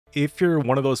If you're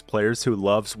one of those players who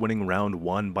loves winning round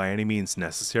 1 by any means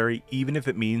necessary, even if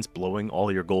it means blowing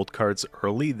all your gold cards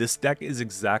early, this deck is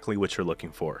exactly what you're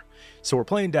looking for. So we're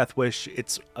playing Deathwish.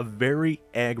 It's a very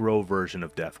aggro version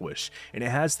of Deathwish, and it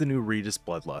has the new Regis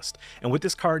Bloodlust. And with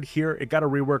this card here, it got a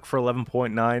rework for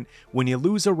 11.9. When you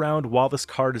lose a round while this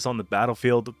card is on the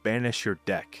battlefield, banish your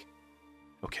deck.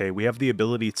 Okay, we have the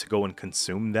ability to go and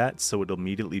consume that, so it'll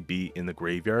immediately be in the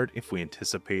graveyard if we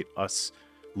anticipate us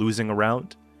losing a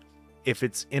round. If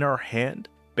it's in our hand,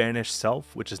 banish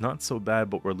self, which is not so bad,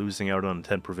 but we're losing out on a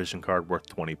 10 provision card worth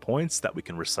 20 points that we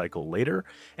can recycle later.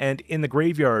 And in the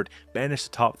graveyard, banish the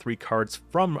top 3 cards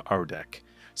from our deck.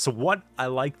 So what I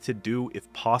like to do,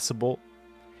 if possible,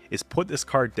 is put this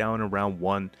card down in round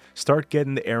 1, start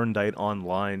getting the Aerondight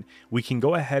online. We can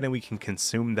go ahead and we can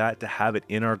consume that to have it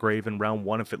in our grave in round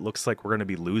 1 if it looks like we're going to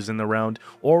be losing the round,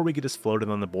 or we could just float it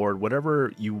on the board,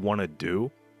 whatever you want to do.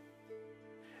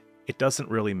 It doesn't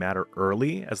really matter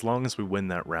early as long as we win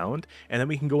that round, and then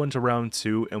we can go into round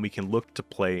 2 and we can look to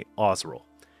play Ozzrel.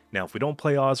 Now if we don't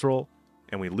play Ozzrel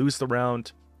and we lose the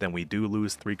round, then we do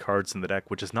lose 3 cards in the deck,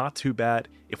 which is not too bad.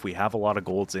 If we have a lot of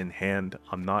golds in hand,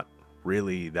 I'm not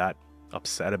really that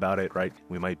upset about it, right?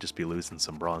 We might just be losing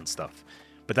some bronze stuff.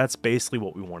 But that's basically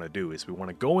what we want to do, is we want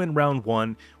to go in round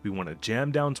 1, we want to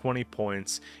jam down 20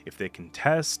 points. If they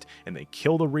contest and they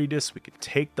kill the Regis, we can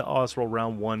take the Ozzrel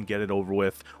round 1, get it over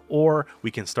with, or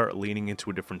we can start leaning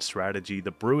into a different strategy.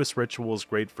 The Brewis Ritual is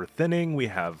great for thinning. We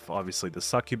have obviously the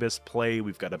Succubus play,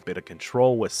 we've got a bit of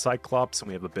control with Cyclops, and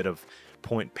we have a bit of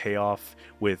point payoff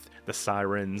with the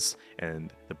Sirens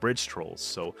and the Bridge Trolls.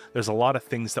 So there's a lot of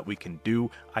things that we can do.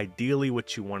 Ideally,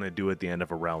 what you want to do at the end of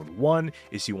a round 1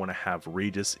 is you want to have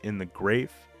Regis in the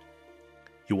grave.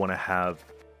 You want to have,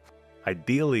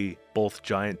 ideally, both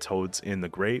giant toads in the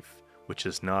grave, which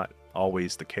is not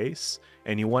always the case.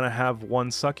 And you want to have 1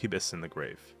 Succubus in the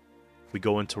grave. We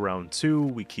go into round 2,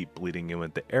 we keep bleeding in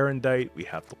with the Aerondight, we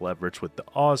have the leverage with the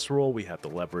Ozzrel, we have the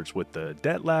leverage with the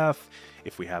Detlef.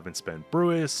 If we haven't spent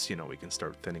Brewis, you know, we can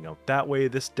start thinning out that way.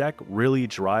 This deck really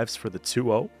drives for the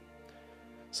 2-0.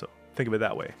 So think of it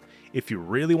that way. If you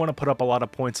really want to put up a lot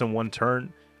of points in one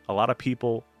turn, a lot of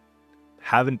people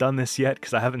haven't done this yet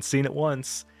because I haven't seen it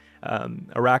once.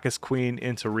 Arrakis Queen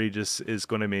into Regis is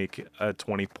going to make a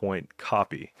 20-point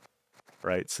copy.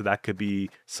 Right, so that could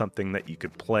be something that you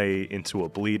could play into a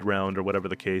bleed round or whatever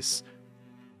the case.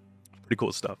 Pretty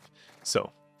cool stuff.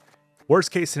 So, worst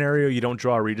case scenario, you don't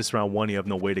draw a Regis round 1, you have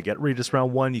no way to get Regis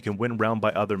round 1, you can win round by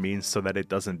other means so that it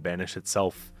doesn't banish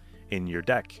itself in your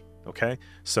deck. Okay,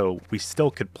 so we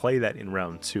still could play that in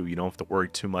round 2, you don't have to worry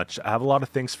too much. I have a lot of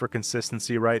things for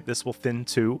consistency, right? This will thin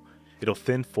 2. It'll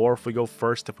thin 4 if we go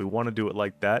first, if we want to do it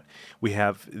like that. We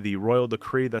have the Royal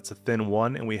Decree, that's a thin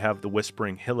 1, and we have the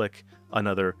Whispering Hillock,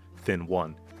 another thin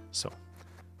 1. So,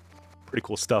 pretty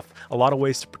cool stuff. A lot of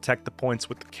ways to protect the points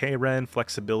with the K-Ren,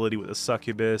 flexibility with the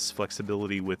Succubus,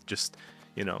 flexibility with just,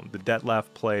 you know, the Detlef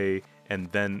play, and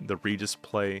then the Regis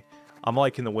play. I'm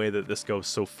liking the way that this goes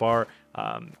so far.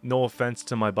 No offense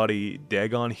to my buddy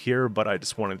Dagon here, but I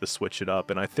just wanted to switch it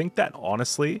up. And I think that,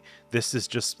 honestly, this is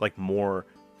just, like, more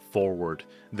forward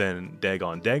than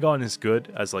Dagon. Dagon is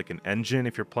good as like an engine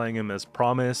if you're playing him as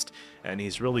promised, and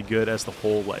he's really good as the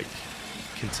whole like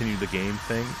continue the game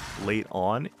thing late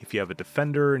on if you have a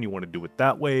defender and you want to do it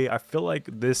that way. I feel like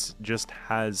this just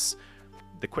has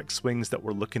the quick swings that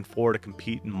we're looking for to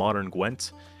compete in modern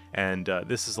Gwent, and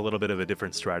this is a little bit of a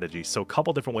different strategy. So a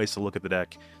couple different ways to look at the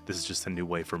deck. This is just a new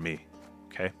way for me.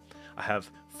 Okay, I have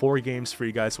 4 games for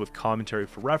you guys with commentary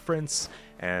for reference,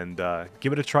 and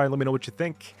give it a try and let me know what you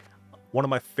think. One of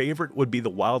my favorite would be the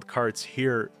wild cards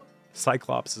here,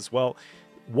 Cyclops as well.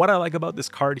 What I like about this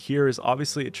card here is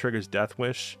obviously it triggers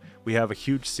Deathwish. We have a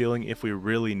huge ceiling if we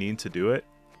really need to do it.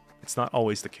 It's not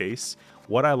always the case.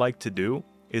 What I like to do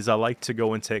is I like to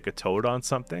go and take a toad on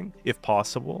something, if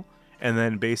possible, and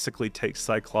then basically take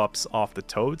Cyclops off the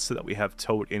toad so that we have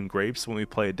toad in grave. So when we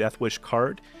play a Deathwish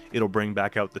card, it'll bring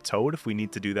back out the toad if we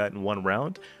need to do that in one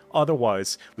round.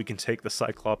 Otherwise, we can take the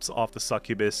Cyclops off the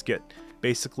Succubus, get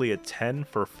basically a 10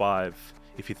 for 5.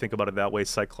 If you think about it that way,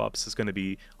 Cyclops is going to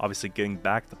be obviously getting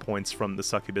back the points from the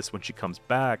Succubus when she comes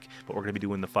back, but we're going to be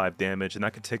doing the 5 damage, and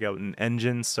that could take out an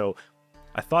engine. So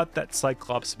I thought that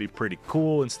Cyclops would be pretty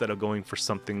cool instead of going for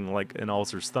something like an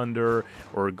Alzur's Thunder,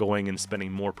 or going and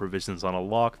spending more provisions on a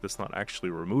lock that's not actually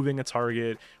removing a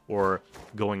target, or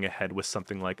going ahead with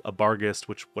something like a Barghest,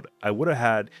 which I would have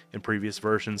had in previous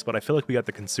versions, but I feel like we got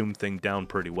the consume thing down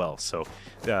pretty well. So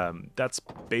that's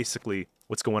basically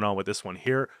what's going on with this one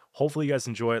here. hopefully you guys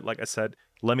enjoy it. Like I said,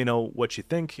 let me know what you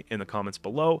think in the comments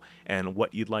below and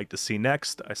what you'd like to see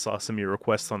next. I saw some of your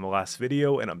requests on the last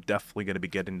video, and I'm definitely going to be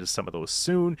getting to some of those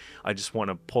soon. I just want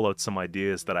to pull out some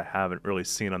ideas that I haven't really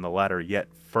seen on the ladder yet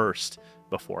first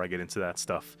before I get into that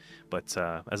stuff. But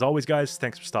as always, guys,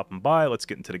 thanks for stopping by. Let's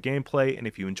get into the gameplay, and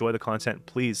if you enjoy the content,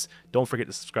 please don't forget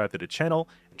to subscribe to the channel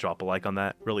and drop a like on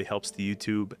that. It really helps the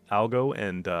YouTube algo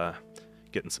and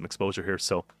getting some exposure here.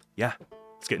 So yeah,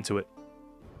 let's get into it.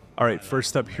 All right,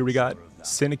 first up here we got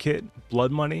Syndicate,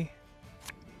 Blood Money.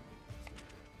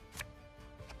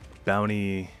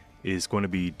 Bounty is going to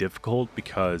be difficult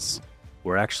because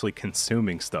we're actually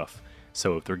consuming stuff.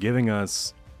 So if they're giving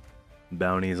us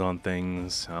bounties on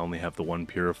things, I only have the one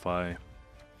Purify.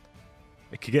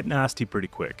 It could get nasty pretty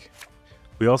quick.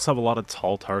 We also have a lot of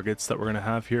tall targets that we're going to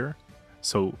have here.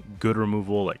 So good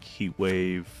removal like Heat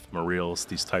Wave, Mariels,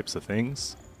 these types of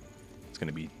things. It's going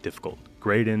to be difficult.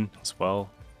 Graydon as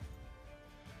well.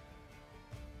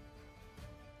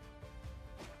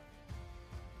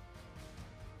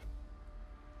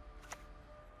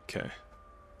 Okay.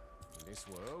 This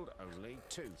world, only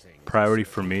two things. Priority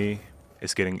for me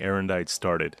is getting Aerondight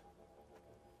started.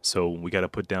 So we got to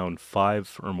put down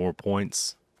 5 or more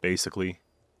points, basically.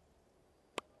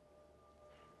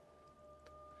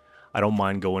 I don't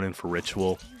mind going in for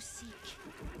Ritual.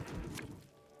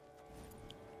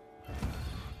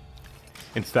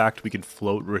 In fact, we can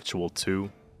float Ritual too.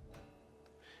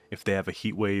 If they have a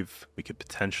Heat Wave, we could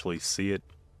potentially see it.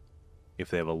 If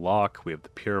they have a lock, we have the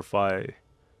Purify.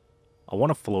 I want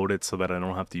to float it so that I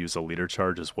don't have to use a leader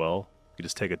charge as well. You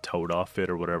just take a toad off it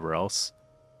or whatever else.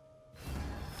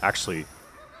 Actually,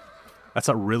 that's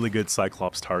a really good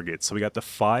Cyclops target. So we got the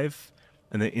 5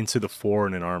 and then into the 4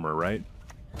 in an armor, right?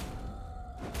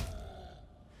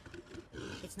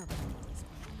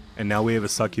 And now we have a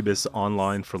Succubus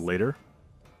online for later.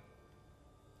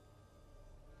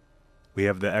 We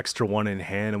have the extra 1 in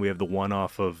hand and we have the 1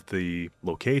 off of the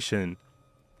location.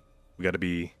 We got to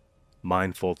be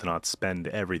mindful to not spend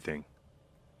everything.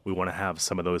 We want to have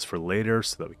some of those for later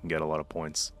so that we can get a lot of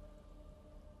points.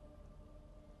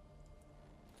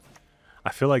 I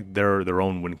feel like they're their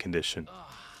own win condition.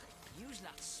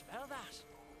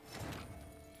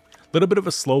 Little bit of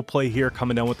a slow play here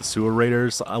coming down with the Sewer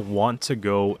Raiders. I want to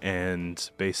go and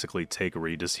basically take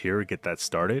Regis here, get that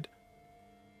started.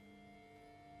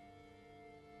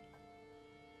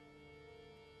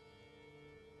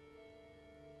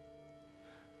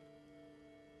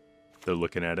 They're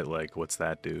looking at it like, what's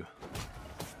that do?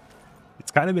 It's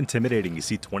kind of intimidating. You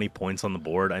see 20 points on the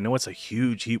board. I know it's a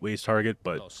huge Heat Wave target,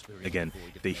 but again,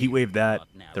 if they Heat Wave that,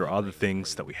 there are other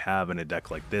things that we have in a deck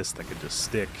like this that could just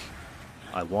stick.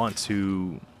 I want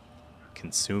to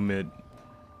consume it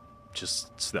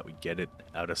just so that we get it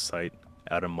out of sight,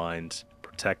 out of mind,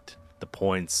 protect the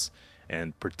points,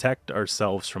 and protect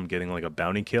ourselves from getting like a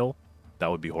bounty kill. That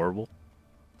would be horrible.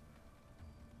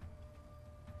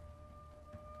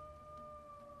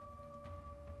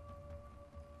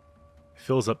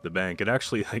 Fills up the bank. It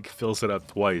actually like fills it up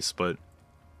twice, but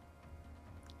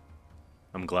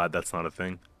I'm glad that's not a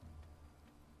thing.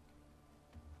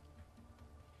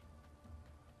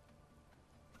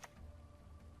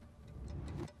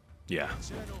 Yeah.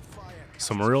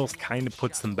 So Mariels kind of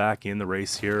puts them back in the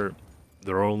race here.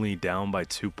 They're only down by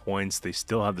 2 points. They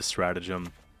still have the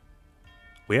stratagem.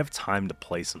 We have time to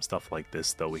play some stuff like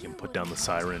this, though. We can put down the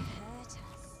Siren.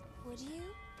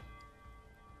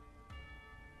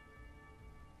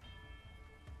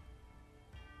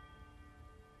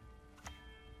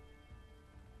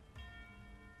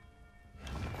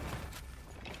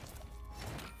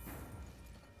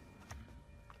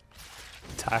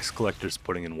 Tax collector's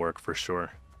putting in work for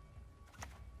sure.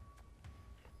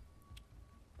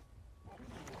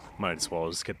 Might as well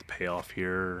just get the payoff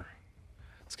here.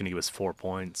 It's gonna give us 4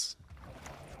 points.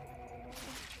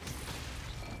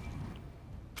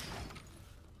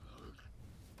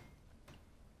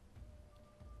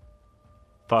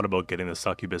 Thought about getting the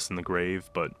Succubus in the grave,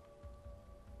 but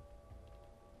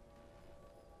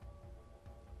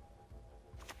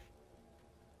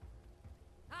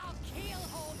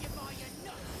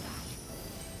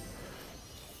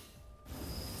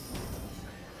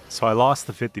so I lost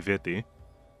the 50-50.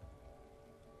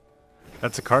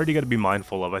 That's a card you gotta be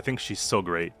mindful of. I think she's so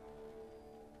great.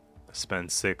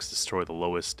 Spend 6, destroy the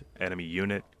lowest enemy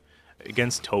unit.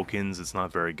 Against tokens, it's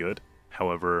not very good.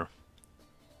 However,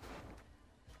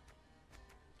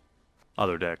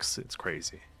 other decks, it's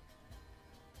crazy.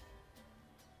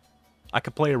 I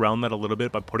could play around that a little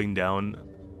bit by putting down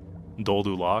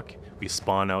Doldu Lock. We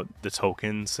spawn out the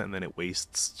tokens, and then it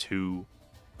wastes 2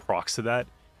 procs to that.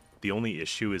 The only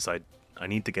issue is I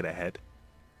need to get ahead.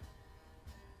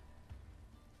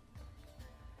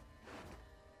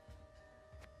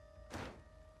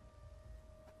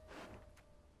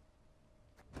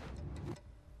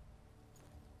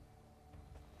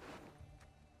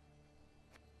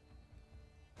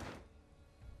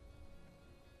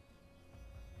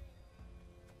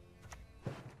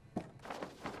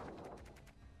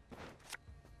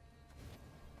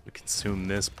 We consume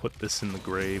this, put this in the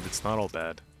grave. It's not all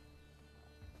bad.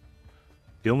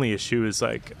 The only issue is,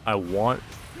 like, I want,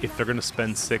 if they're going to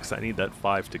spend 6, I need that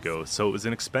 5 to go. So it was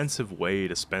an expensive way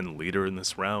to spend leader in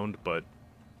this round, but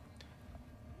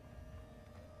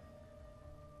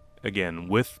again,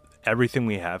 with everything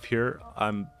we have here,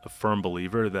 I'm a firm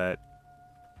believer that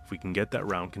if we can get that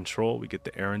round control, we get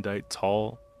the Aerondight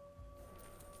tall,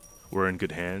 we're in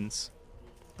good hands.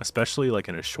 Especially like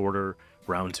in a shorter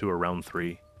round 2 or round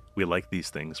 3. We like these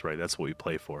things, right? That's what we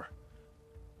play for.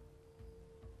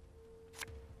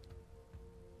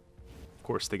 Of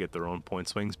course, they get their own point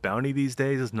swings. Bounty these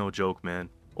days is no joke, man.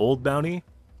 Old bounty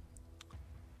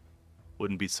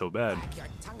wouldn't be so bad.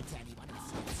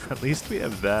 At least we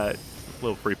have that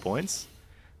little free points.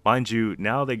 Mind you,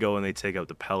 now they go and they take out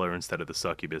the Peller instead of the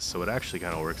Succubus, so it actually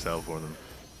kind of works out for them.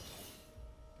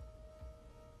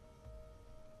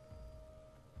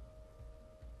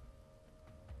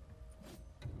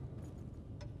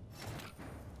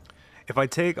 If I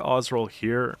take Ozzrel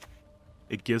here,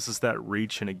 it gives us that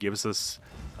reach and it gives us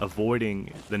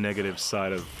avoiding the negative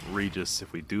side of Regis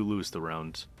if we do lose the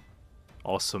round.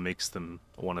 Also makes them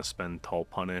want to spend Tall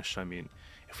Punish. I mean,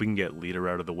 if we can get leader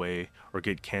out of the way or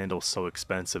get Candle so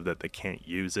expensive that they can't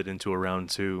use it into a round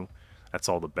 2, that's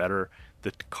all the better.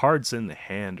 The cards in the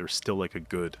hand are still like a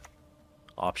good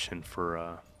option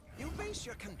for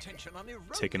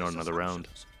taking on another round.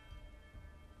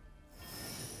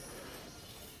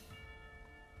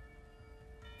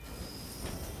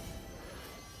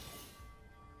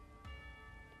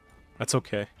 That's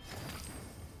okay.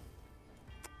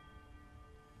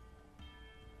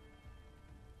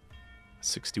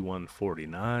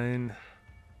 $61.49.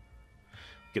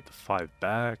 Get the 5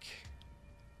 back.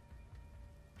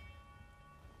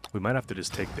 We might have to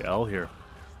just take the L here.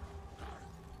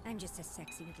 I'm just a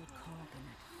sexy little cog in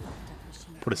that fucked up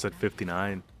machine. Put us at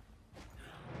 59.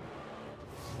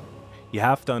 You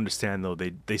have to understand though,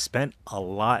 they spent a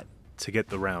lot to get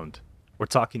the round. We're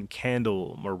talking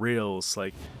Candle, Morils,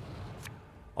 like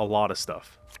a lot of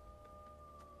stuff.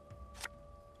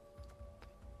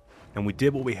 And we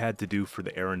did what we had to do for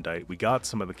the Aerondight. We got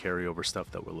some of the carryover stuff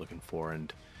that we're looking for,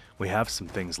 and we have some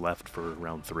things left for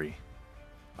round 3.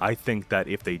 I think that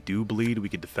if they do bleed, we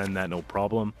could defend that no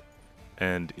problem.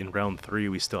 And in round 3,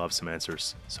 we still have some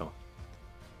answers. So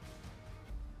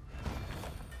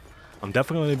I'm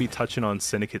definitely going to be touching on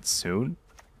Syndicate soon.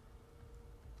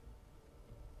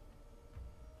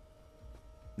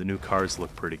 The new cars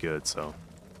look pretty good, so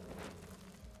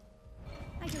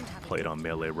play it on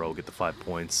melee row, get the 5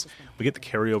 points. We get the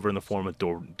carryover in the form of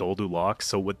Doldu Lock.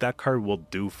 So what that card will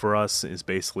do for us is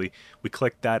basically we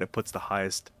click that, it puts the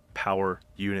highest power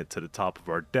unit to the top of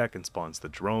our deck and spawns the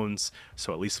drones.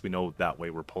 So at least we know that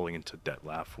way we're pulling into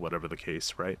Dettlaff, whatever the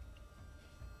case, right?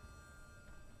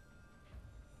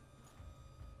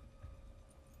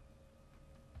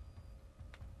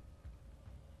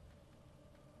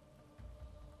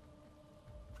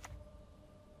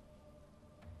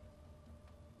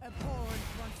 Abhorrent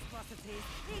monstrosities,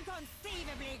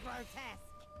 inconceivably grotesque.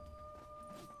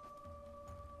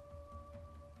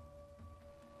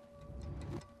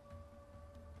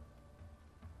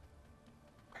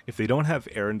 If they don't have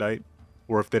Aerondight,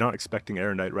 or if they're not expecting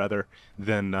Aerondight rather,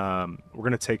 then we're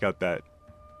going to take out that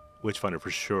Witchfinder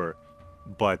for sure.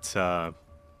 But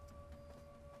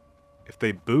if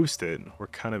they boost it, we're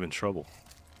kind of in trouble.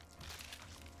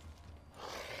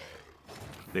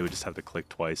 They would just have to click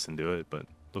twice and do it, but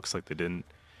looks like they didn't.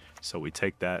 So we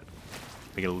take that,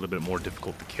 make it a little bit more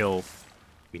difficult to kill.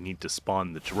 We need to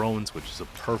spawn the drones, which is a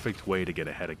perfect way to get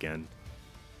ahead again.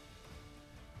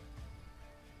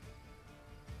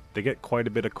 They get quite a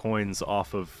bit of coins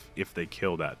off of if they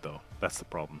kill that, though. That's the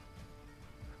problem.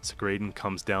 So Graydon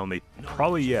comes down. They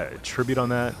probably, yeah, tribute on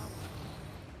that.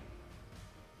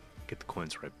 Get the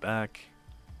coins right back.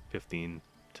 15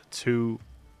 to 2.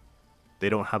 They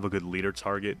don't have a good leader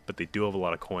target, but they do have a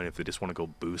lot of coin if they just want to go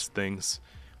boost things,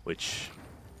 which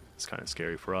is kind of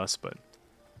scary for us, but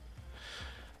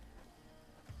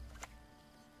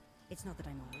It's not that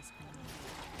I'm always playing.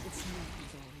 It's not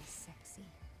he's always sexy.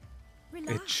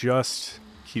 it Relax. just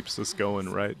keeps us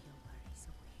going, right?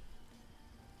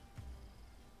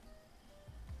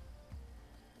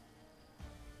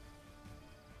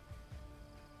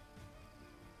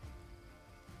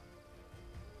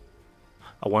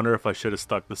 I wonder if I should have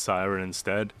stuck the Siren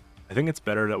instead. I think it's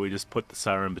better that we just put the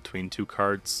Siren between 2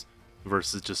 cards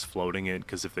versus just floating it,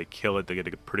 because if they kill it, they get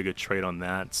a pretty good trade on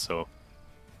that. So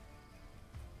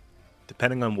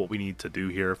depending on what we need to do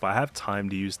here, if I have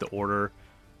time to use the order,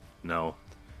 no.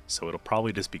 So it'll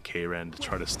probably just be K-Ran to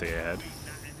try to stay ahead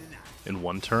in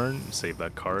 1 turn, save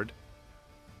that card.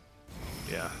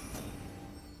 Yeah.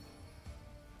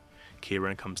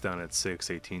 K-Ren comes down at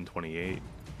 6, 18, 28.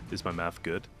 Is my math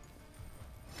good?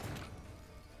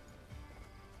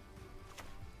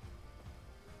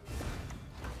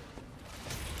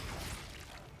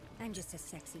 I'm just a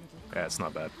sexy little Yeah, it's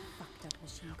not bad. fucked up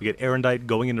machine. We get Aerondight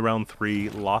going into round 3.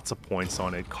 Lots of points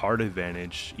on it. Card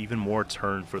advantage. Even more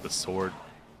turn for the sword.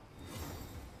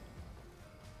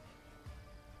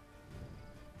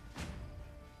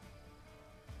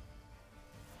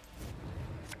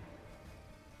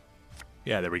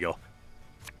 Yeah, there we go.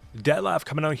 Detlef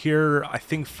coming out here. I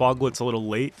think Foglet's a little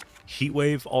late.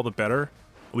 Heatwave, all the better.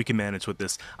 We can manage with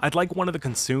this. I'd like one of the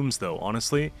consumes, though,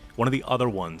 honestly. One of the other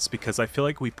ones, because I feel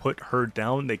like we put her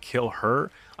down, they kill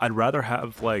her. I'd rather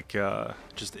have, like,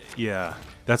 just, yeah,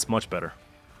 that's much better.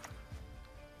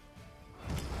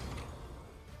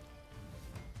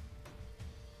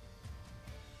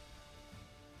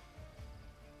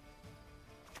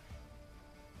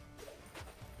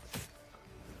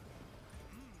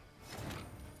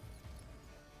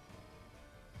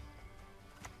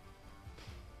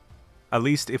 At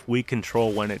least if we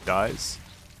control when it dies,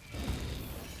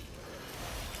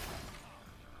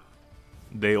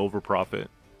 they overprofit.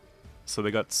 So they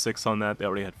got 6 on that. They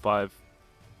already had 5.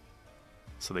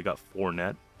 So they got 4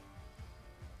 net.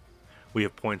 We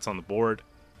have points on the board.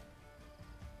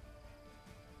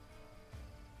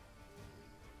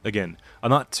 Again, I'm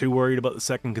not too worried about the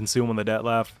second consume on the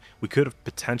Detlef. We could have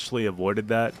potentially avoided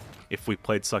that if we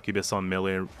played Succubus on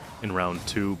melee in round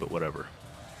 2, but whatever.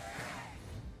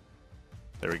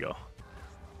 There we go.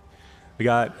 We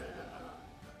got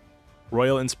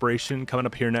Royal Inspiration coming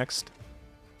up here next.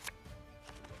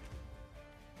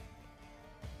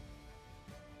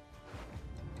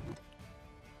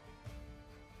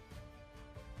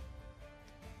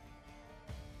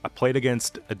 I played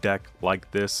against a deck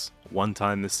like this one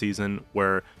time this season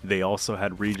where they also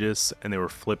had Regis and they were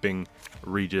flipping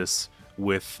Regis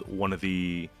with one of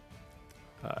the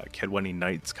Kedweni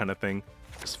Knights kind of thing.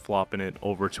 Just flopping it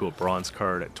over to a bronze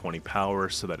card at 20 power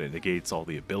so that it negates all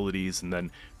the abilities and then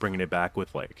bringing it back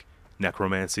with like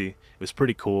necromancy. It was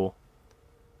pretty cool.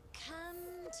 Come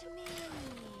to me.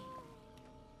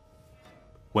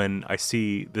 When I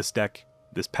see this deck,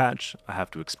 this patch, I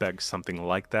have to expect something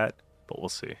like that, but we'll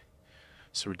see.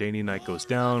 So Redanian Knight goes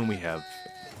down. We have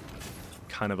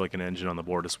kind of like an engine on the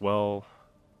board as well.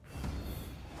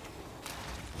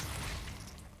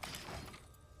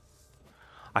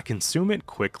 I consume it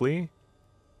quickly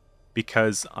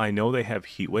because I know they have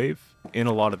Heatwave in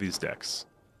a lot of these decks.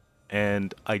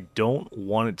 And I don't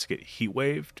want it to get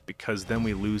Heatwaved because then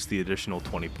we lose the additional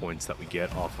 20 points that we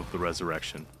get off of the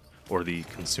Resurrection or the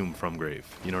Consume from Grave.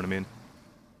 You know what I mean?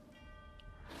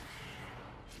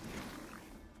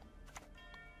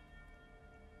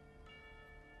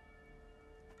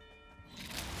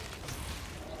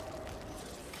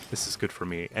 This is good for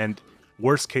me. And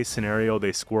worst case scenario,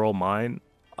 they squirrel mine.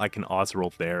 I can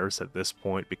Ozzrel theirs at this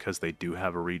point because they do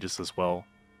have a Regis as well.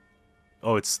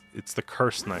 Oh, it's the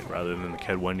Cursed Knight rather than the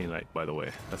Kedweni Knight, by the way.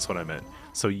 That's what I meant.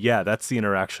 So yeah, that's the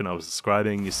interaction I was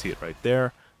describing. You see it right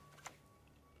there.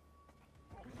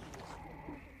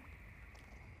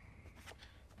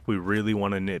 If we really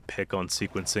want to nitpick on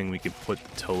sequencing, we could put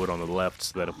the Toad on the left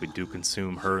so that if we do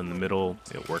consume her in the middle,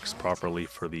 it works properly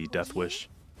for the Deathwish.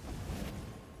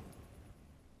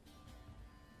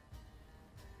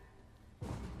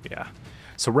 Yeah.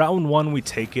 So round 1, we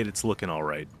take it. It's looking all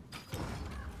right.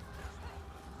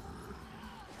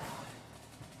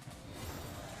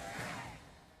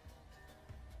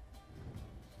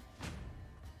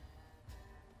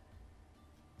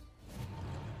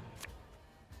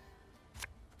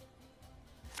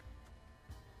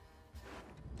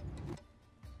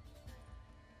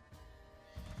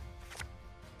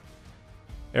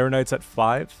 Aerondight's at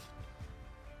 5.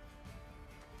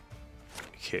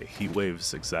 Okay, Heat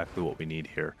Wave's exactly what we need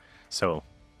here. So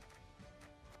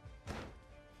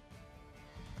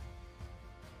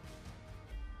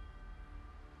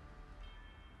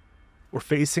we're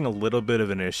facing a little bit of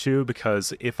an issue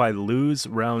because if I lose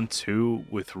round 2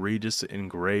 with Regis in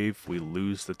Grave, we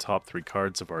lose the top 3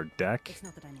 cards of our deck. It's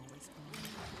not that I'm always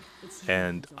gone. It's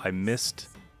And you I always missed say.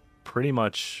 pretty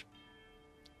much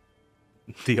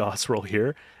the Ozzrel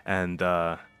here, and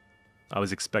I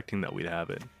was expecting that we'd have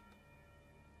it.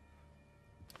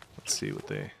 Let's see what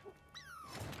they...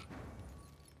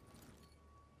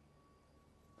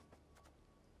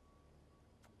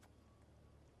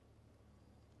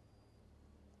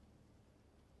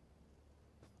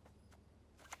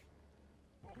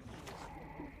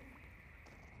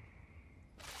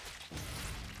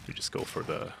 We just go for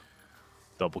the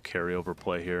double carryover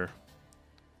play here.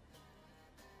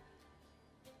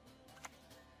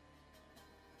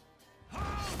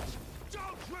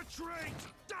 Retreat!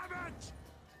 Damn it!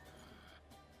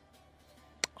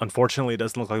 Unfortunately, it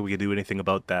doesn't look like we can do anything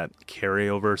about that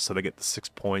carryover, so they get the 6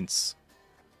 points.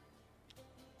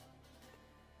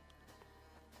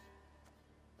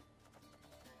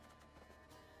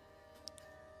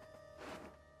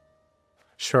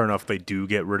 Sure enough, they do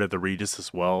get rid of the Regis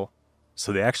as well.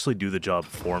 So they actually do the job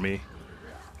for me,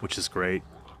 which is great.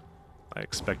 I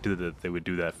expected that they would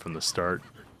do that from the start.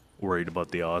 Worried about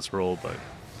the Ozzrel, but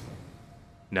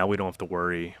now we don't have to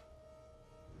worry.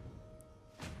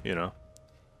 You know?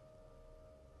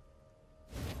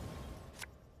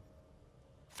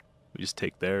 We just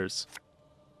take theirs.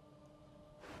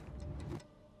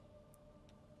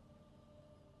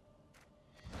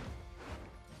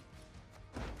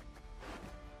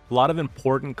 A lot of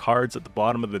important cards at the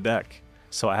bottom of the deck.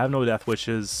 So I have no Death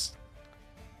Wishes,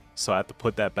 so I have to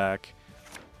put that back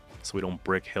so we don't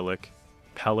brick Hillock.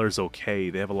 Peller's okay.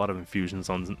 They have a lot of infusions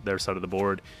on their side of the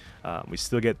board. We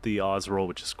still get the Ozzrel,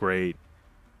 which is great.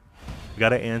 We got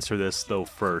to answer this, though,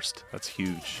 first. That's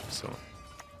huge. So,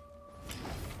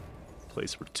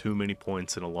 place for too many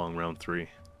points in a long round 3.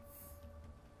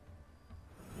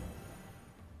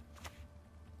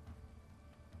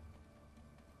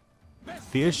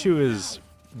 The issue is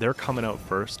they're coming out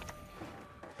first.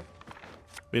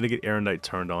 We had to get Aerondight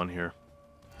turned on here.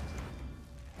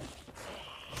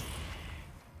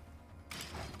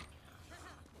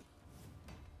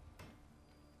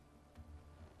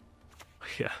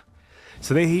 Yeah.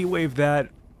 So they heat wave that.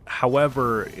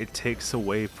 However, it takes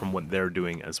away from what they're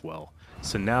doing as well.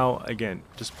 So now, again,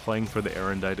 just playing for the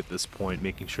Aerondight at this point,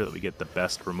 making sure that we get the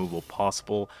best removal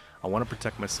possible. I want to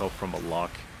protect myself from a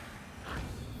lock.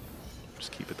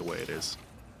 Just keep it the way it is.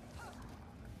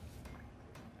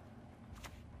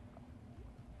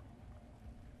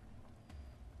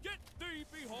 Get thee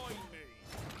behind me!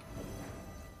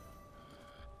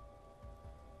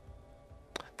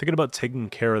 Thinking about taking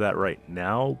care of that right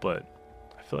now, but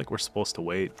I feel like we're supposed to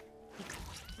wait.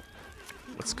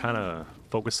 Let's kind of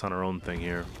focus on our own thing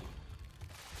here.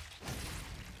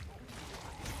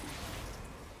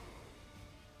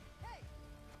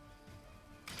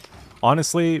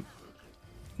 Honestly,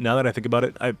 now that I think about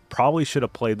it, I probably should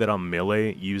have played that on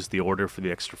melee, used the order for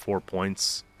the extra 4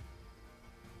 points.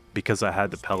 Because I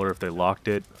had the Peller if they locked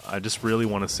it. I just really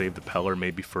want to save the Peller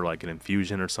maybe for like an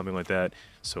infusion or something like that.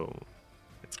 So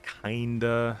it's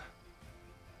kinda,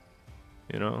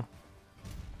 you know.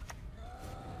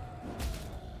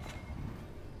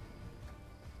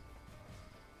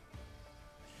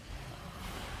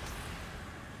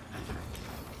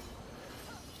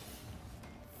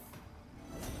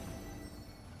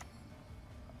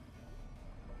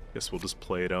 Guess we'll just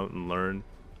play it out and learn.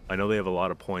 I know they have a lot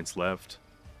of points left.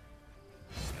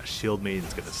 Shield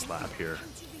Maiden's gonna slap here.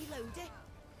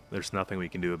 There's nothing we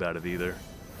can do about it either.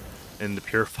 And the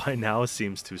Purify now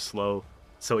seems too slow.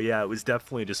 So yeah, it was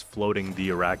definitely just floating the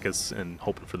Arrakis and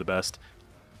hoping for the best.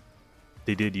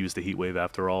 They did use the Heat Wave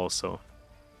after all, so...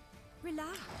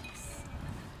 Relax.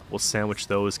 We'll sandwich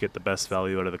those, get the best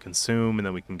value out of the Consume, and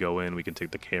then we can go in, we can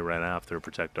take the K-Ran after,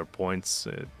 protect our points.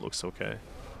 It looks okay.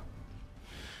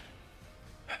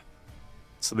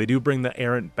 So they do bring the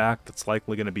Errant back. That's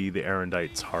likely going to be the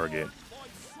Aerondight target.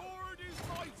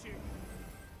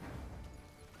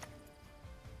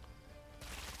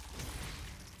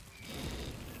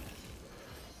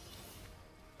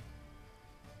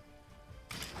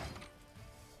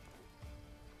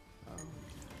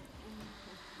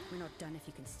 We're not done if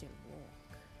you can still walk.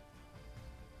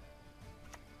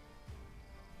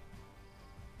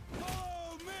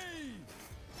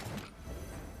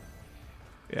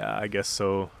 Yeah, I guess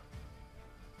so.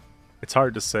 It's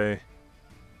hard to say.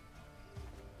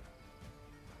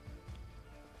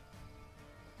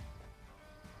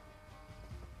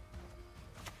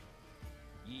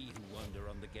 Ye who wander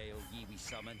on the gale, ye we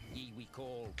summon, ye we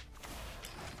call.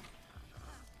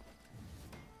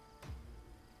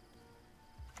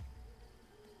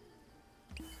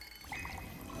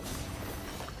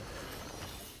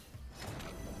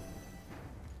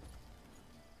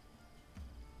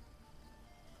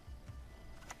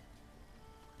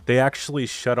 They actually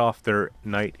shut off their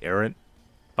Knight Errant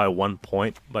by 1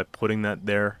 point by putting that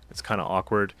there. It's kind of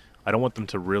awkward. I don't want them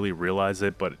to really realize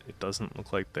it, but it doesn't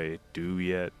look like they do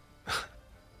yet.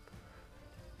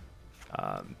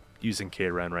 Using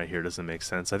K-Ran right here doesn't make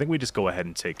sense. I think we just go ahead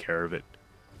and take care of it.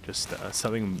 Just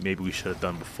something maybe we should have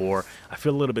done before. I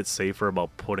feel a little bit safer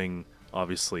about putting,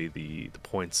 obviously, the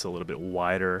points a little bit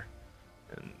wider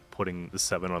and putting the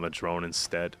 7 on the drone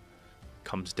instead.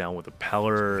 Comes down with a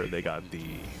Peller. They got the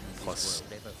plus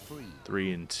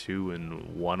 3 and 2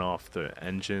 and 1 off the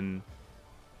engine.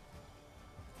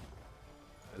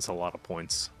 is a lot of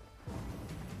points.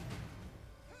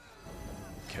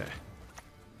 Okay.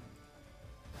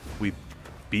 We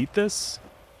beat this?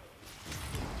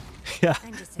 Yeah,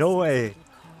 no way.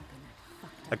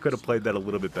 I could have played that a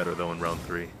little bit better though in round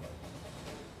 3.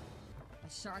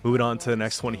 Moving on to the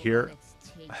next one here.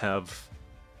 I have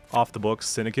off the books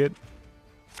Syndicate.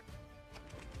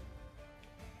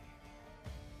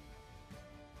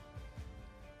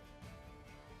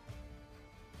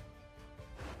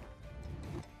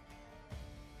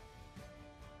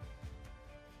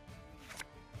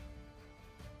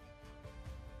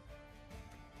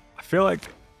 I feel like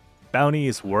Bounty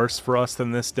is worse for us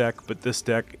than this deck, but this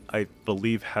deck, I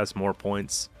believe, has more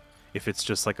points if it's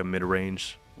just like a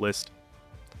mid-range list.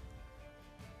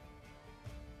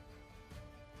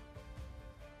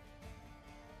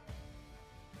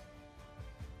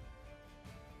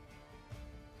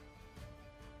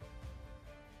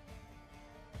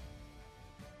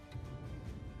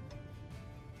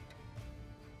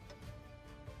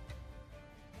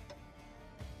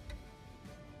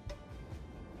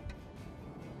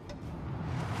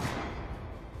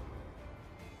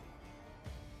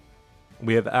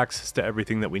 We have access to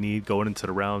everything that we need going into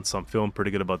the round, so I'm feeling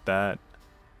pretty good about that.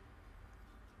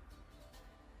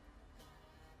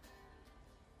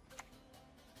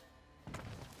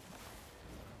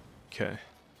 Okay.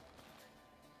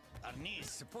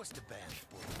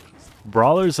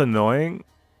 Brawler's annoying,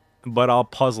 but I'll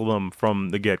puzzle them from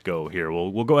the get-go here.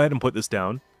 We'll go ahead and put this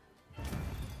down.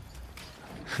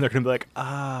 They're gonna be like,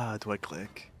 ah, do I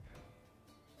click?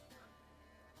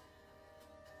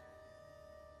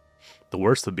 The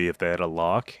worst would be if they had a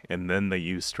lock, and then they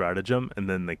used stratagem, and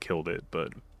then they killed it,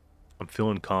 but I'm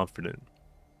feeling confident.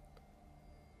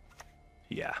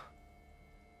 Yeah.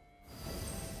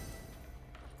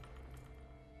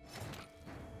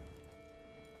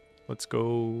 Let's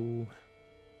go.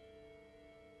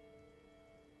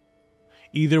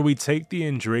 Either we take the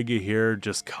Indriga here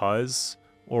just cuz,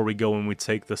 or we go and we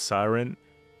take the Siren.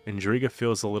 Indriga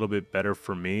feels a little bit better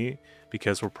for me,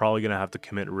 because we're probably going to have to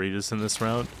commit Regis in this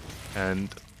round.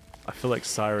 And I feel like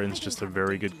Siren's just a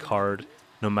very good card,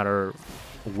 no matter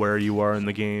where you are in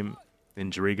the game.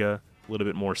 Indriga, a little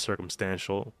bit more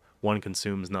circumstantial. One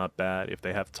consume's not bad. If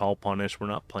they have tall punish, we're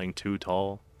not playing too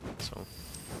tall. So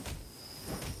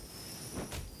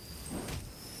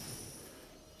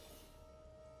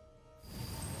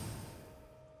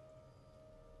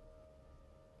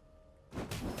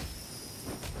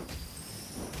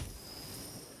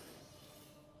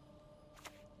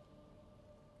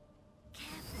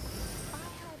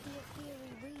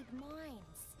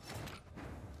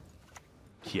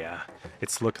yeah,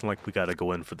 it's looking like we gotta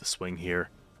go in for the swing here.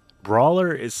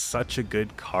 Brawler is such a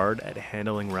good card at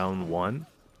handling round 1.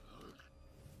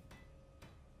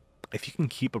 If you can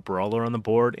keep a Brawler on the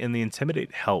board, and the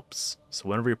Intimidate helps. So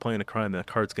whenever you're playing a crime, that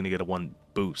card's gonna get a 1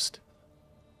 boost.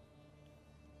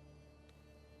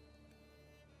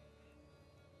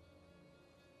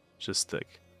 Just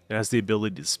like, it has the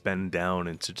ability to spend down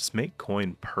and to just make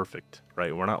coin perfect,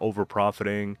 right? We're not over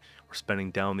profiting. We're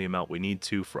spending down the amount we need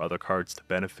to for other cards to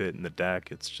benefit in the deck.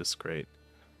 It's just great.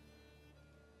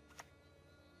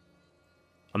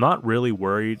 I'm not really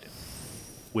worried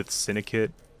with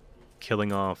Syndicate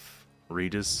killing off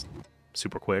Regis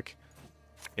super quick,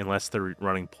 unless they're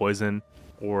running poison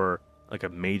or like a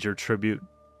major tribute.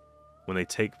 When they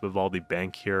take Vivaldi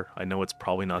Bank here, I know it's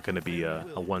probably not going to be a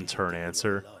one-turn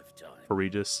answer for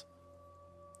Regis.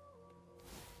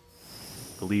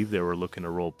 I believe they were looking to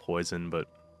roll poison, but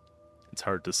it's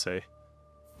hard to say.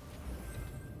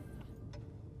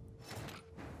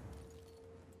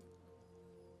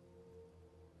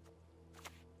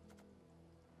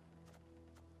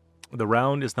 The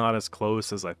round is not as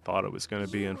close as I thought it was going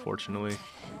to be, unfortunately.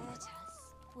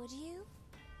 Would you?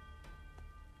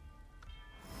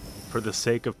 For the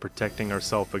sake of protecting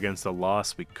ourselves against a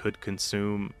loss, we could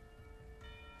consume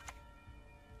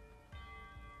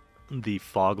the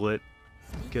Foglet.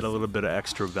 Get a little bit of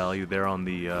extra value there on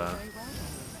the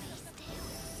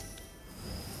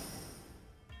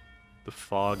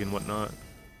fog and whatnot.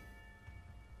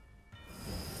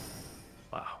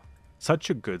 Wow. Such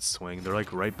a good swing. They're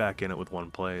like right back in it with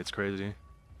one play. It's crazy.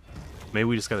 Maybe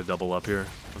we just got to double up here.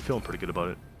 I'm feeling pretty good about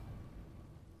it.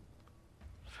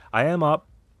 I am up.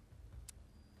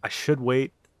 I should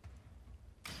wait.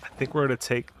 I think we're going to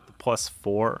take the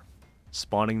 +4,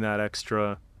 spawning that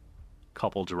extra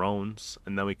couple drones,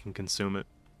 and then we can consume it.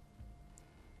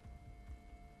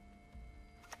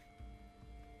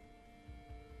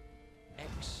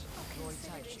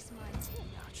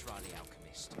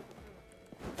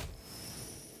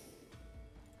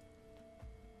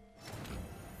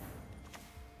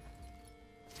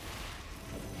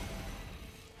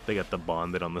 They got the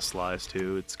bonded on the slice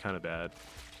too. It's kind of bad.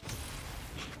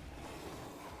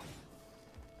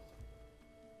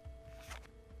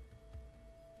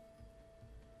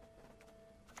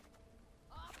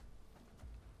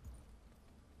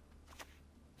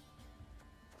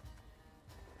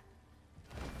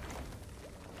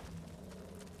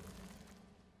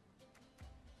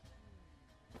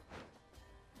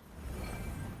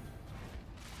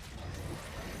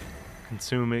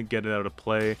 Consume it, get it out of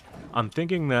play. I'm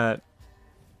thinking that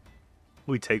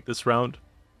we take this round.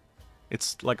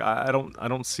 It's like I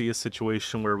don't see a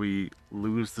situation where we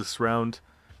lose this round,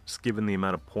 just given the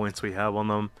amount of points we have on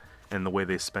them and the way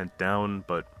they spent down.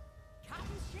 But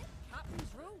Captain's ship,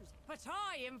 captain's rules, but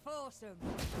I enforce them.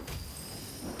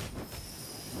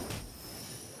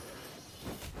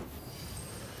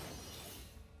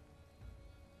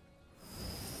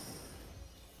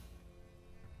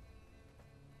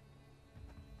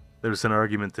 there's an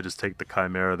argument to just take the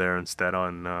Chimera there instead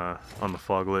on the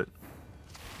Foglet,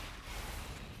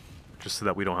 just so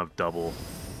that we don't have double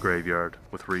graveyard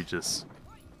with Regis.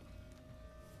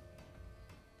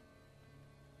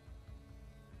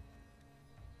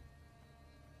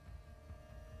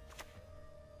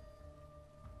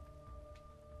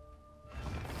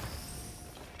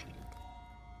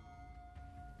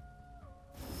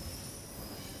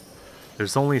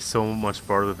 There's only so much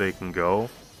farther they can go.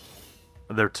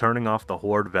 They're turning off the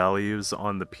horde values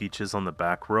on the peaches on the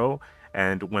back row,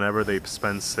 and whenever they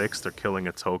spend 6, they're killing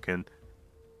a token.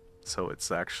 So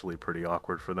it's actually pretty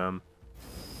awkward for them.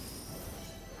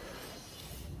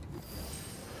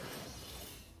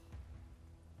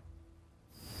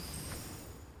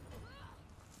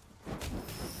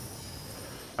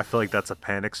 I feel like that's a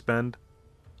panic spend.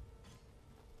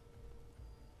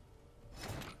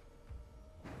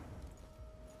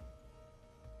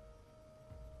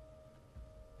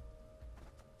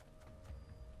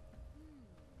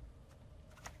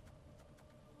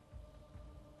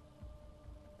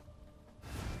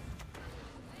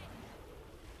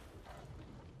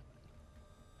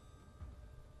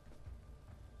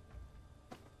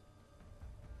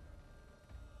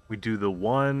 We do the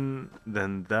one,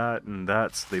 then that, and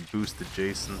that, so they boost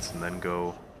adjacents and then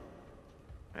go.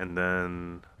 And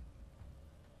then...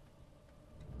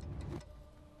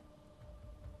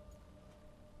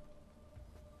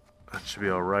 that should be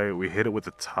alright. We hit it with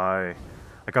a tie.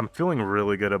 Like, I'm feeling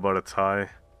really good about a tie.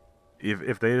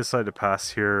 If they decide to pass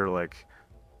here, like...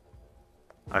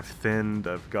 I've thinned,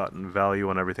 I've gotten value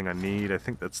on everything I need. I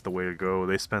think that's the way to go.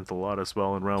 They spent a lot as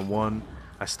well in round 1.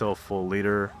 I still have full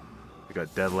leader. We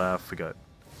got Deadlaugh, we got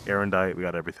Aerondight, we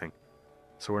got everything.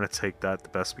 So we're going to take that the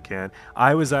best we can.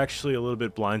 I was actually a little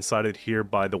bit blindsided here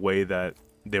by the way that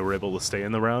they were able to stay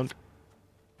in the round.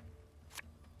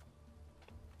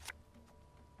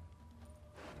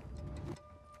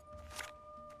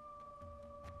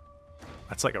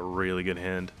 That's like a really good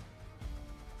hand.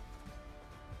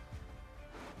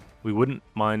 We wouldn't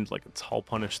mind like a tall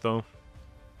punish though.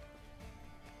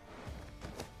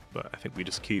 But I think we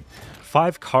just keep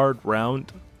 5 card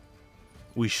round.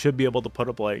 We should be able to put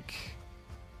up like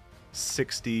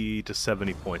 60 to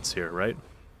 70 points here, right?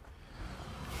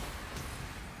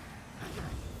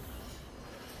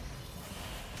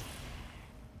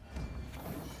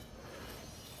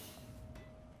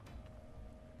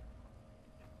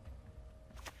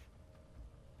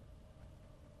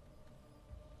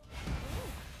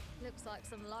 Looks like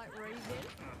some light reading.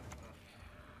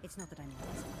 It's not that I'm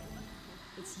always fine.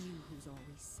 It's you who's always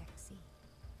sexy.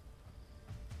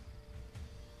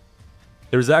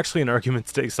 There's actually an argument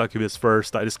to take Succubus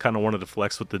first. I just kind of wanted to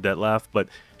flex with the Deadlaugh, but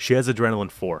she has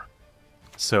Adrenaline 4.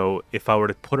 So if I were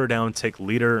to put her down, take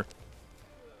leader,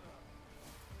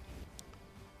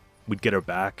 we'd get her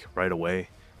back right away.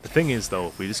 The thing is, though,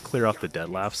 if we just clear off the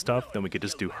Deadlaugh stuff, then we could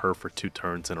just do her for 2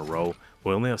 turns in a row.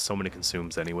 We only have so many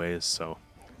consumes anyways, so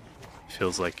it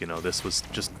feels like, you know, this was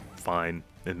just fine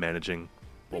in managing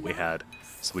what we had.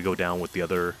 So we go down with the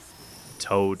other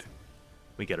Toad,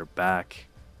 we get her back,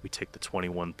 we take the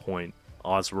 21 point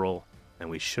Ozzrel, and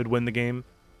we should win the game.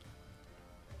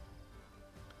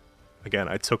 Again,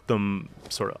 I took them,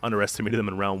 sort of underestimated them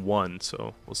in round 1,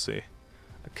 so we'll see.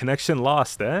 A connection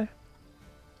lost, eh?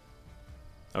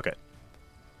 Okay.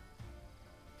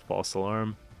 False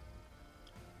alarm.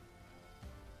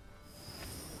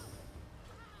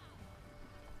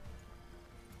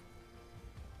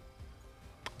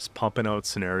 Just pumping out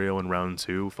scenario in round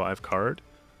 2, 5 card.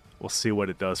 We'll see what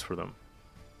it does for them.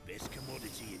 Best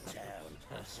commodity in town,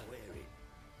 I swear it.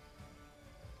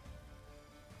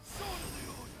 Sword of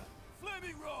the Order,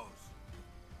 Flaming Rose.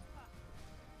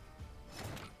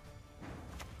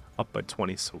 Up by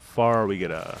 20 so far. We get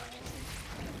a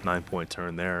 9-point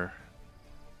turn there.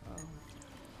 Oh.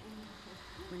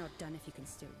 We're not done if you can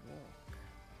still walk.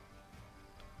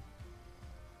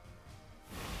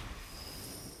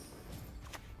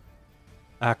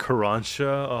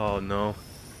 Aerondight? Oh no.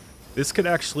 This could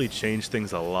actually change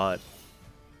things a lot.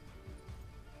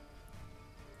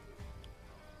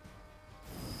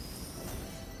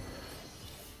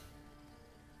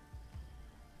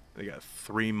 They got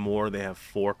 3 more, they have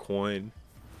 4 coin.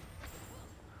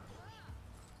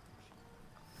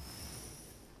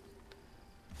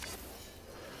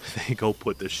 They go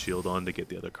put this shield on to get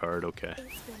the other card, okay.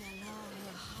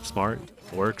 Smart,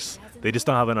 works. They just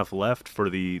don't have enough left for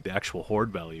the actual horde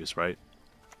values, right?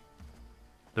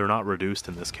 They're not reduced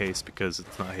in this case because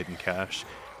it's not hidden cash.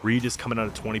 Regis coming out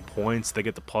of 20 points, they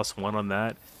get the +1 on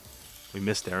that. We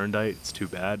missed Aerondight, it's too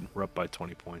bad. We're up by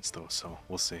 20 points though, so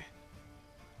we'll see.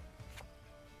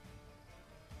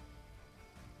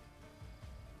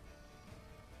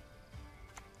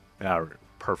 Yeah,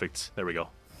 perfect. There we go.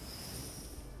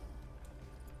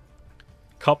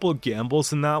 Couple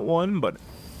gambles in that one, but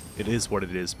it is what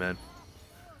it is, man.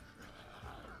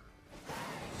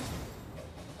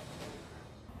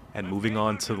 And moving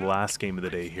on to the last game of the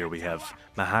day here, we have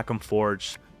Mahakam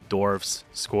Forge, Dwarves,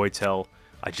 Scoia'tael.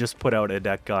 I just put out a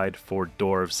deck guide for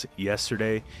Dwarves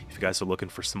yesterday. If you guys are looking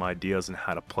for some ideas on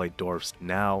how to play Dwarves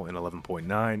now in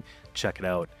 11.9, check it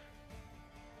out.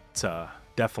 It's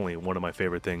definitely one of my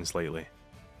favorite things lately.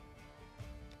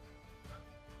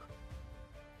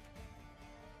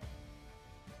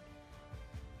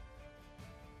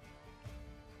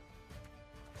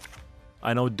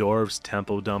 I know Dwarves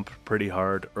tempo dump pretty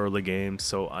hard early game,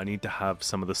 so I need to have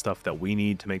some of the stuff that we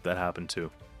need to make that happen too.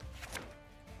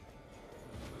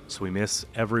 So we miss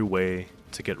every way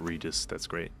to get Regis. That's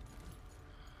great.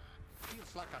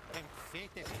 Feels like a pimp fit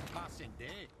every passing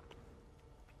day.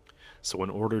 So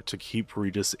in order to keep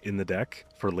Regis in the deck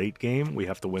for late game, we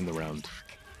have to win the round.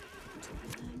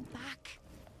 Back.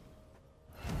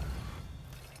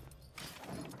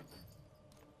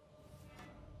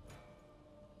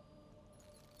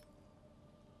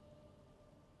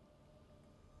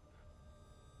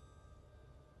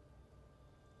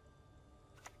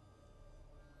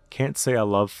 Can't say I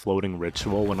love floating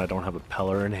ritual when I don't have a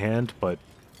Peller in hand, but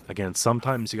again,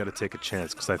 sometimes you got to take a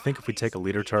chance, because I think if we take a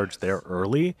leader charge there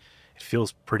early, it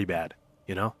feels pretty bad,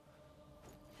 you know?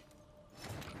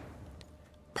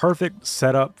 Perfect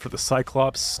setup for the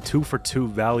Cyclops, 2 for 2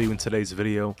 value in today's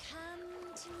video.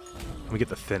 And we get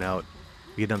the Thin out,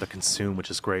 we get another Consume, which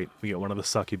is great. We get one of the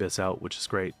Succubus out, which is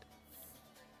great.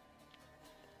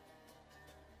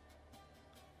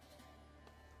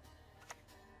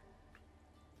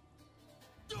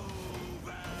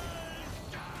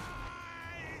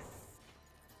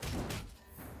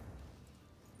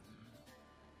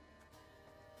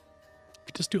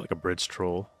 Just do like a bridge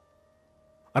troll.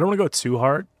 I don't want to go too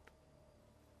hard.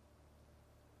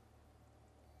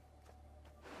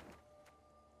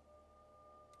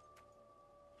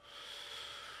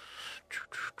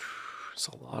 There's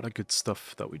a lot of good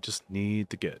stuff that we just need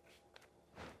to get.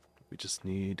 We just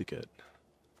need to get.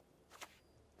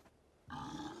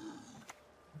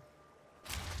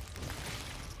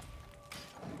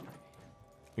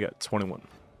 We got 21.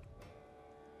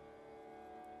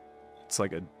 It's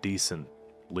like a decent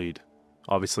lead.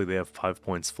 Obviously, they have 5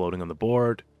 points floating on the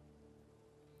board.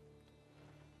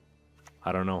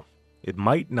 I don't know. It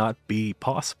might not be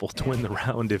possible to win the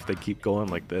round if they keep going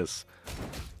like this.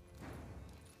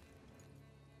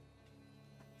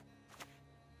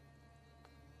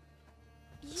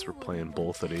 So we're playing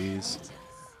both of these.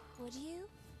 Would you?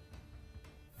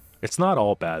 It's not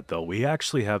all bad, though. We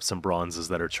actually have some bronzes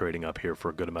that are trading up here for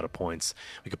a good amount of points.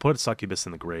 We could put a Succubus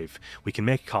in the grave. We can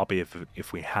make a copy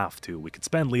if we have to. We could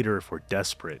spend leader if we're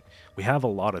desperate. We have a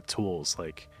lot of tools.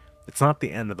 Like, it's not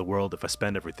the end of the world if I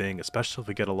spend everything, especially if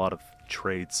we get a lot of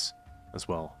trades as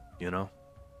well, you know?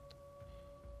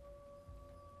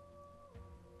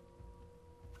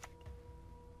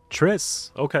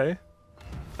 Triss, okay.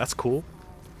 That's cool.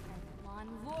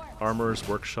 Armorer's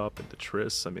Workshop into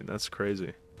Triss. I mean, that's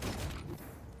crazy.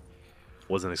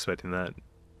 Wasn't expecting that.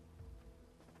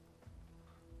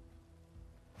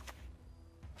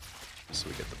 So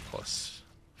we get the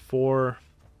 +4.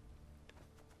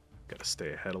 Gotta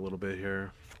stay ahead a little bit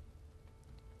here.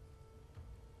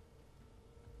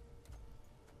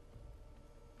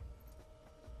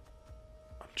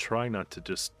 I'm trying not to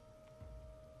just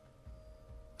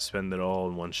spend it all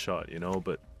in one shot, you know,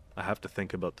 but I have to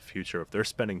think about the future. If they're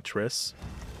spending Triss,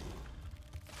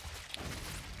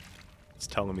 it's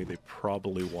telling me they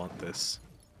probably want this.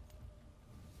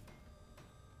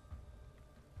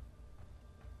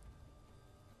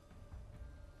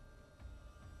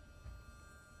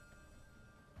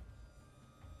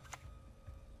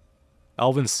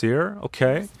 Elven Seer?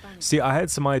 Okay. See, I had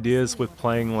some ideas with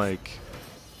playing, like,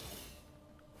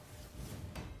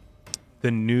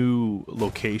 the new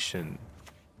location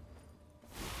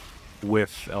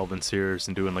with Elven Seers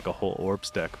and doing, like, a whole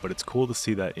Orbs deck, but it's cool to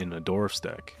see that in a Dwarfs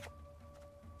deck.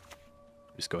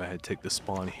 Just go ahead, take the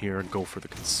spawn here, go for the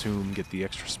consume, get the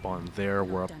extra spawn there.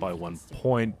 We're up by 1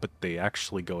 point, but they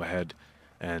actually go ahead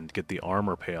and get the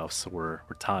armor payoff, so we're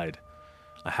tied.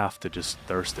 I have to just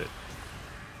thirst it.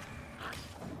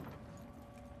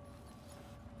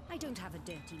 I don't have a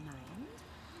dirty mind.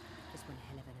 Just one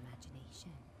hell of an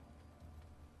imagination.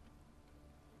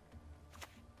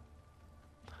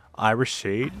 Irish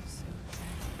Shade?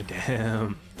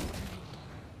 Damn.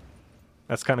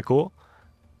 That's kind of cool.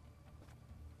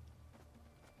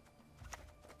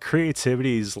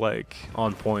 Creativity is, like,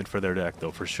 on point for their deck,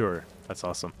 though, for sure. That's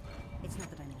awesome. It's not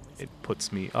that I'm always It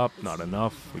puts me up, not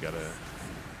enough. We gotta...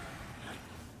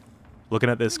 Looking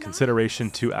at this,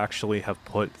 consideration to actually have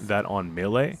put that on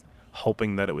melee,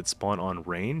 hoping that it would spawn on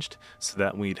ranged, so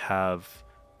that we'd have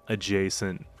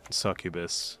adjacent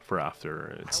succubus for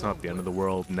after. It's not the end of the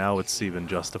world. Now it's even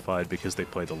justified because they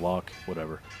play the lock,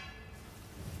 whatever.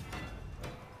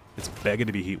 It's begging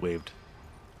to be heat waved.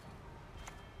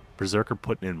 Berserker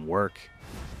putting in work.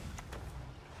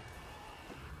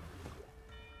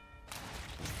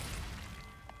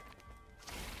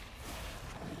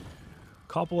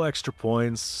 Couple extra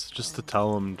points just to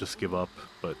tell them just give up,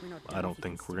 but I don't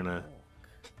think we're gonna.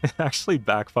 It actually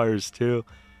backfires too.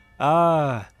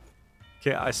 Ah,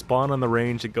 okay. I spawn on the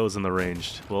range. It goes in the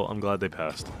ranged. Well, I'm glad they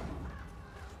passed.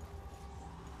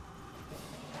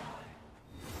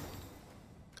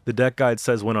 The deck guide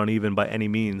says win uneven by any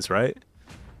means, right?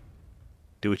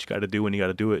 Do what you gotta do when you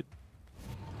gotta do it.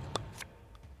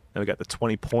 Now we got the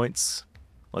 20 points.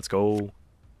 Let's go.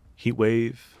 Heat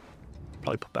wave.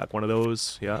 Probably put back one of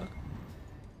those. Yeah.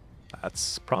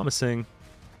 That's promising.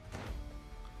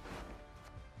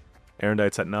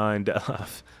 Aerondight's at 9.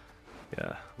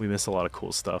 Yeah, we missed a lot of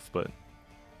cool stuff, but...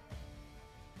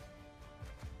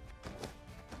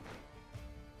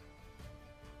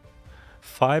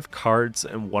 Five cards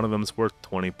and one of them's worth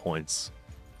 20 points.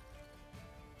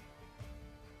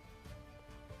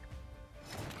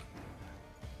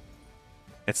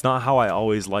 It's not how I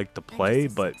always like to play,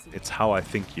 but it's how I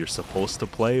think you're supposed to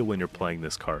play when you're playing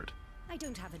this card. I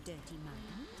don't have a dirty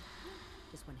mind.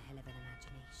 Just one hell of an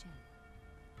imagination.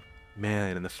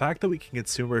 Man, and the fact that we can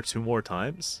consume her 2 more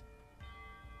times.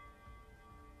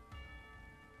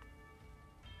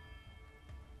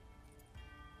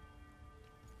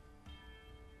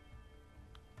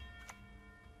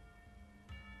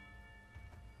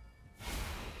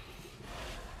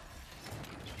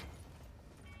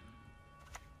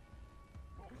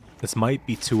 This might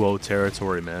be 2-0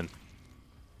 territory, man.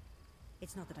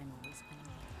 It's not that I'm always playing.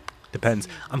 Depends.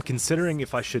 I'm considering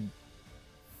if I should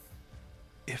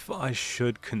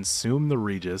consume the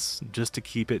Regis just to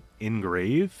keep it in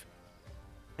grave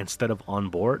instead of on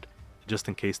board, just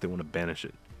in case they want to banish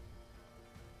it.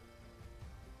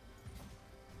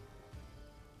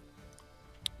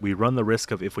 We run the risk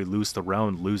of, if we lose the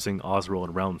round, losing Ozzrel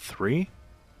in round 3,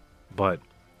 but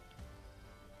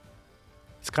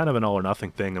it's kind of an all or nothing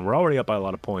thing, and we're already up by a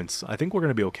lot of points. I think we're going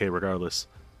to be okay regardless.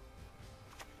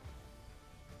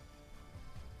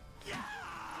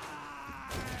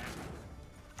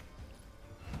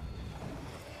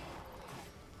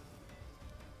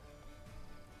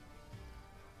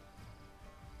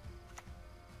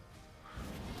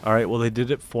 Alright, well, they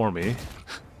did it for me.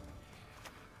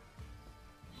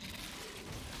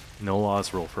 No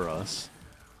Ozzrel for us.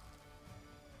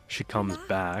 She comes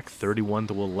back, 31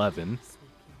 to 11.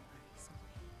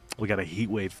 We got a heat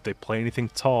wave. If they play anything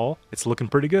tall, it's looking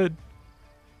pretty good.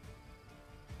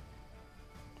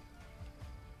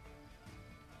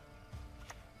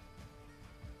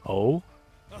 Oh?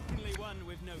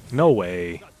 No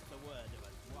way.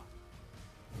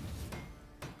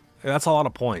 That's a lot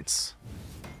of points.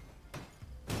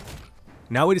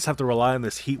 Now we just have to rely on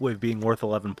this heat wave being worth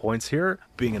 11 points here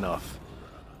being enough.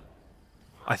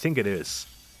 I think it is.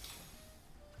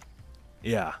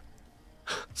 Yeah.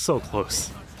 So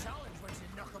close.